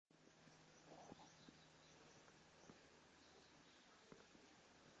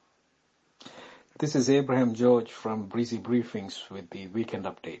This is Abraham George from Breezy Briefings with the weekend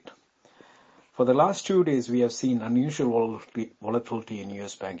update. For the last 2 days, we have seen unusual volatility in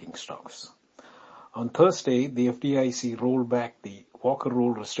U.S. banking stocks. On Thursday, the FDIC rolled back the Walker Rule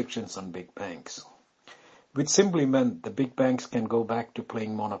restrictions on big banks, which simply meant the big banks can go back to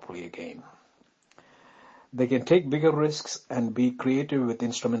playing Monopoly again. They can take bigger risks and be creative with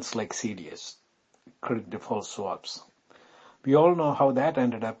instruments like CDS, credit default swaps. We all know how that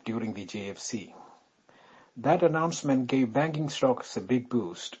ended up during the JFC. That announcement gave banking stocks a big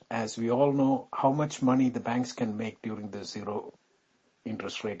boost, as we all know how much money the banks can make during the zero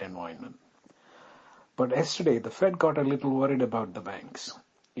interest rate environment. But yesterday, the Fed got a little worried about the banks.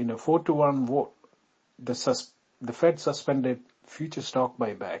 In a 4-1 vote, the Fed suspended future stock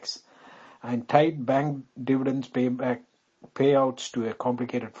buybacks and tied bank dividends payouts to a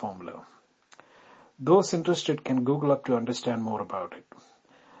complicated formula. Those interested can Google up to understand more about it.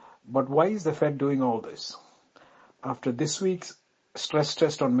 But why is the Fed doing all this? After this week's stress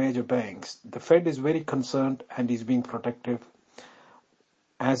test on major banks, the Fed is very concerned and is being protective,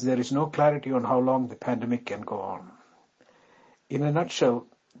 as there is no clarity on how long the pandemic can go on. In a nutshell,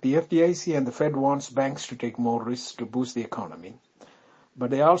 the FDIC and the Fed wants banks to take more risks to boost the economy, but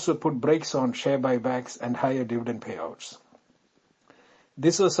they also put brakes on share buybacks and higher dividend payouts.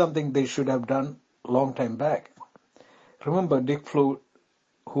 This was something they should have done a long time back. Remember Dick Flood,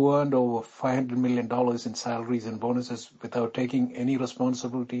 who earned over $500 million in salaries and bonuses without taking any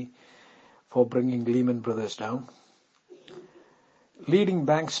responsibility for bringing Lehman Brothers down? Leading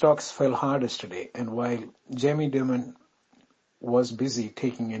bank stocks fell hardest today, and while Jamie Dimon was busy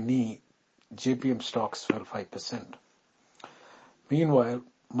taking a knee, JPM stocks fell 5%. Meanwhile,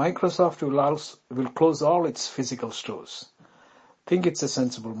 Microsoft will close all its physical stores. Think it's a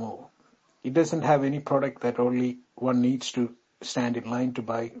sensible move. It doesn't have any product that only one needs to stand in line to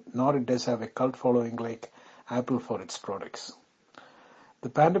buy, nor it does have a cult following like Apple for its products.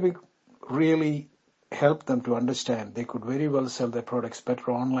 The pandemic really helped them to understand they could very well sell their products better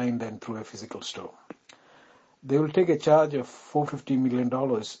online than through a physical store. They will take a charge of $450 million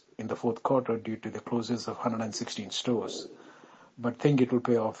in the fourth quarter due to the closures of 116 stores, but think it will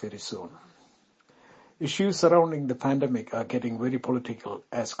pay off very soon. Issues surrounding the pandemic are getting very political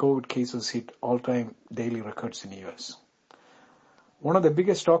as COVID cases hit all-time daily records in the US. One of the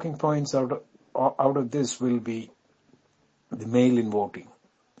biggest talking points out of this will be the mail-in voting.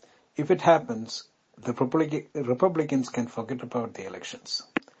 If it happens, the Republicans can forget about the elections.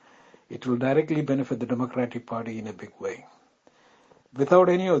 It will directly benefit the Democratic Party in a big way. Without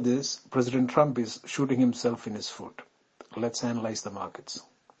any of this, President Trump is shooting himself in his foot. Let's analyze the markets.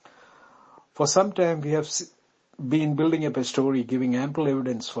 For some time, we have been building up a story giving ample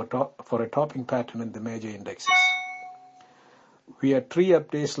evidence for a topping pattern in the major indexes. We had 3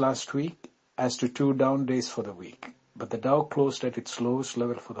 up days last week as to 2 down days for the week, but the Dow closed at its lowest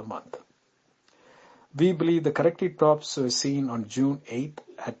level for the month. We believe the corrective tops were seen on June 8th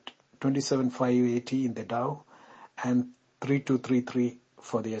at 27,580 in the Dow and 3233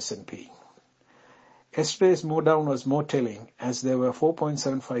 for the S&P. Yesterday's move down was more telling, as there were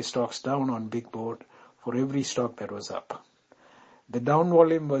 4.75 stocks down on Big Board for every stock that was up. The down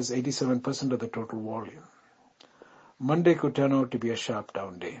volume was 87% of the total volume. Monday could turn out to be a sharp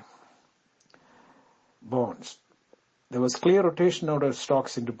down day. Bonds. There was clear rotation out of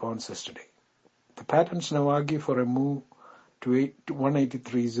stocks into bonds yesterday. The patterns now argue for a move to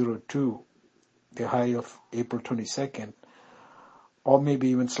 183.02, the high of April 22nd, or maybe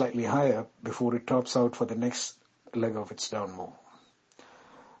even slightly higher before it tops out for the next leg of its down move.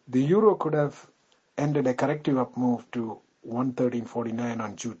 The euro could have ended a corrective up move to 113.49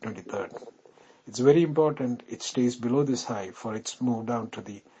 on June 23rd. It's very important it stays below this high for its move down to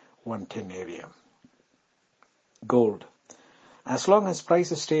the 110 area. Gold. As long as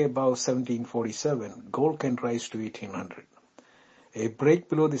prices stay above 1747, gold can rise to 1800. A break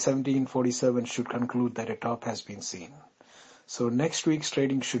below the 1747 should conclude that a top has been seen. So next week's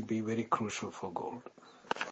trading should be very crucial for gold.